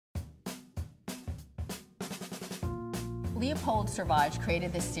Léopold Survage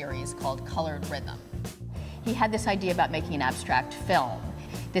created this series called Colored Rhythm. He had this idea about making an abstract film,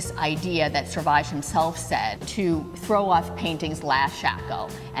 this idea that Survage himself said to throw off painting's last shackle,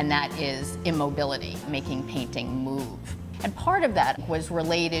 and that is immobility, making painting move. And part of that was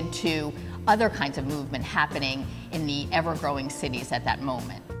related to other kinds of movement happening in the ever-growing cities at that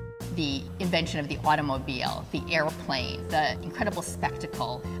moment. The invention of the automobile, the airplane, the incredible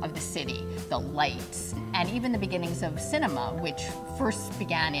spectacle of the city, the lights, and even the beginnings of cinema, which first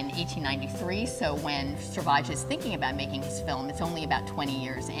began in 1893, so when Survage is thinking about making his film, it's only about 20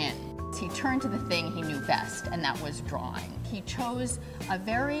 years in. He turned to the thing he knew best, and that was drawing. He chose a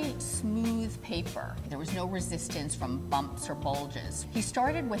very smooth paper. There was no resistance from bumps or bulges. He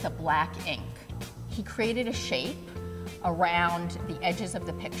started with a black ink. He created a shape around the edges of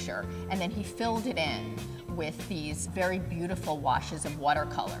the picture, and then he filled it in with these very beautiful washes of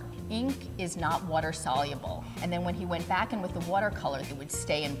watercolor. Ink is not water soluble, and then when he went back in with the watercolor, it would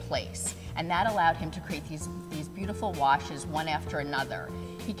stay in place, and that allowed him to create these beautiful washes one after another.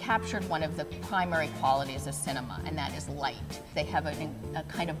 He captured one of the primary qualities of cinema, and that is light. They have a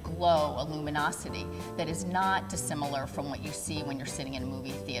kind of glow, a luminosity, that is not dissimilar from what you see when you're sitting in a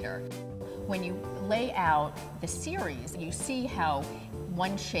movie theater. When you lay out the series, you see how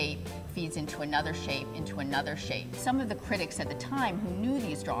one shape feeds into another shape, into another shape. Some of the critics at the time who knew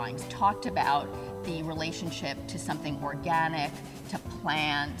these drawings talked about the relationship to something organic, to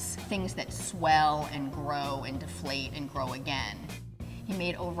plants, things that swell and grow and deflate and grow again. He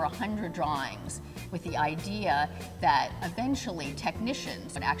made over 100 drawings with the idea that eventually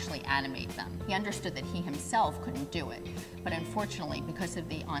technicians would actually animate them. He understood that he himself couldn't do it, but unfortunately, because of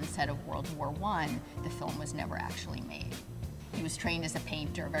the onset of World War I, the film was never actually made. He was trained as a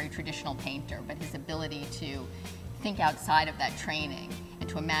painter, a very traditional painter, but his ability to think outside of that training and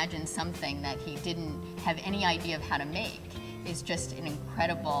to imagine something that he didn't have any idea of how to make is just an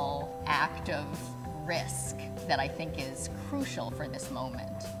incredible act of risk that I think is crucial for this moment.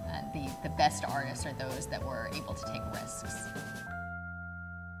 The best artists are those that were able to take risks.